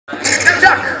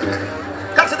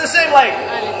Cut to the same leg.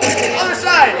 Other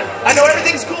side. I know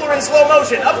everything's cooler in slow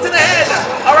motion. Up to the head.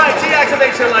 All right,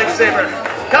 deactivate your lightsaber.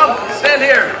 Come, stand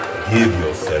here. Give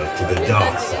yourself to the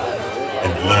dark side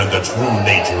and learn the true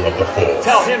nature of the Force.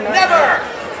 Tell him never.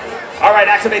 All right,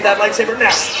 activate that lightsaber now.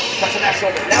 Cut to that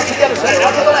shoulder. Now to the other side. Now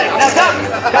to the leg. Now duck.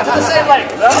 Cut to the same leg.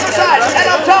 Other side. And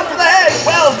up top to the head.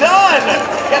 Well done.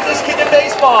 Get this kid in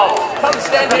baseball. Come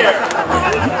stand here.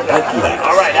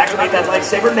 All right, activate that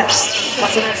lightsaber now.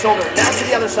 Cut to that shoulder. Now to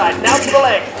the other side. Now to the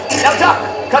leg. Now duck.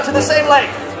 Cut to the same leg.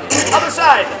 Other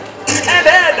side. And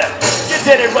head. You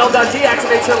did it. Well done.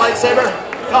 Deactivate your lightsaber.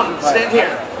 Come, stand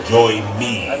here. Join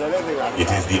me. It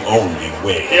is the only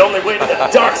way. The only way to the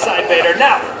dark side, Vader.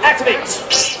 Now, activate.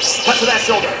 Cut to that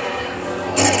shoulder.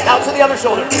 Now to the other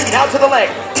shoulder. Now to the leg.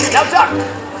 Now duck.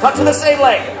 Cut to the same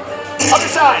leg. Other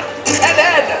side. And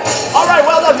head. All right,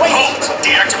 well done. Wait. Halt.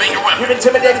 Deactivate your weapon. You've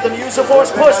intimidated them. Use the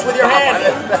force push with your hand.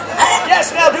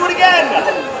 Yes, now do it again.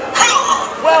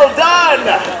 Well done.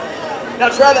 Now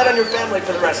try that on your family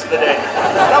for the rest of the day.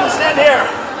 Come stand here.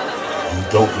 You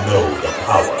don't know the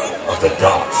power of the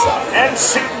dark side. And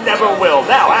she never will.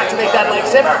 Now, activate that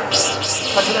lightsaber.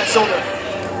 Cut to that shoulder.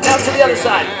 Now to the other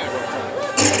side.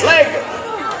 Leg.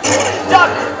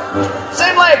 Duck.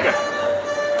 Same leg.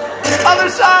 Other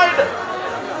side.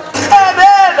 And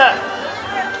then.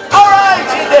 All right,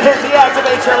 you did it.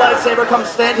 Deactivate your lightsaber. Come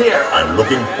stand here. I'm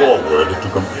looking forward to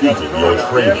completing your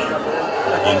training.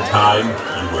 In time,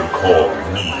 you will call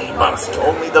me Master.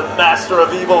 Only the Master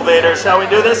of Evil, Vader. Shall we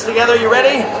do this together? You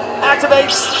ready? Activate.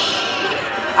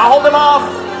 I'll hold him off.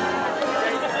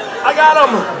 I got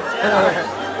him.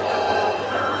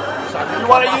 You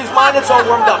want to use mine? It's all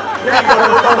warmed up. Here you go.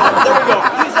 There we go.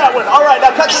 Use that one. All right,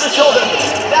 now cut to the shoulder.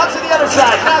 Now to the other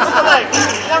side. Now to the leg.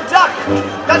 Now duck.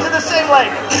 Cut to the same leg.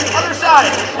 Other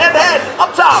side. And head.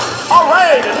 Up top. All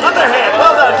right. And underhand.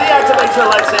 Well done. Deactivate your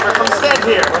lightsaber. Come stand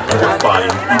here. You will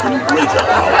find even greater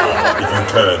power if you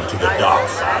turn to the dark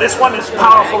side. This one is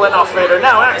powerful enough, Vader.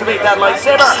 Now activate that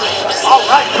lightsaber. All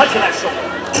right. Cut to that shoulder.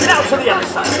 Now to the other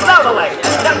side. Now the leg.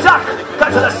 Now duck.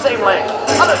 Cut to the same leg.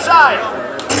 Other side.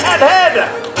 And head!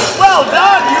 Well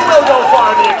done! You will go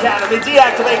far in the academy.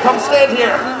 Deactivate. Come stand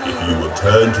here. If you will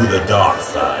turn to the dark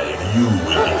side, you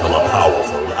will become a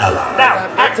powerful ally. Now,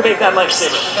 activate that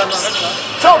lightsaber.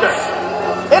 Shoulder.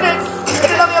 Hit it.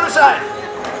 Hit it on the other side.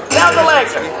 Down the leg.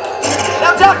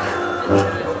 Now duck.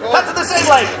 Cut to the same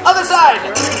leg. Other side.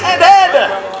 And head!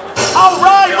 All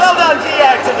right, well done.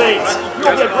 Deactivate.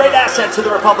 You'll be a great asset to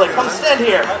the Republic. Come stand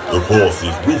here. The Force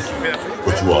is with you,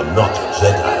 but you are not a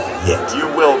Jedi yet. You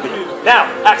will be. Now,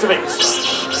 activate.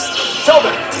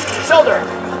 Shoulder. Shoulder.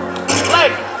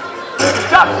 Leg.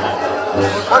 Duck.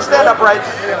 Or stand upright.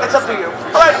 It's up to you.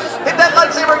 All right, hit that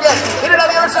lightsaber again. Hit it on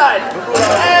the other side.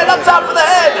 And up top for the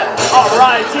head. All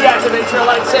right, deactivate your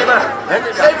lightsaber.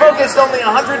 Stay focused. Only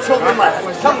 100 children left.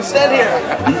 Come, stand here.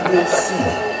 We will see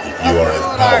if you are as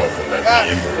powerful as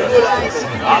the Emperor.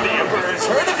 The Emperor has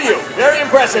heard of you. Very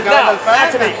impressive. Now,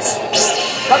 activate.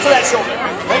 Cut to that shoulder.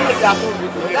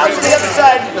 Now to the other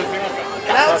side.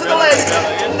 Now to the leg.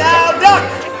 Now duck.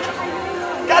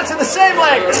 Got to the same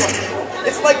leg.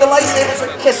 It's like the lightsabers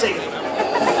are kissing.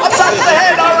 Up top of the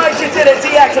head. All right, you did it.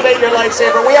 Deactivate your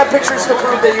lightsaber. We have pictures to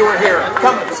prove that you were here.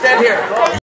 Come, stand here.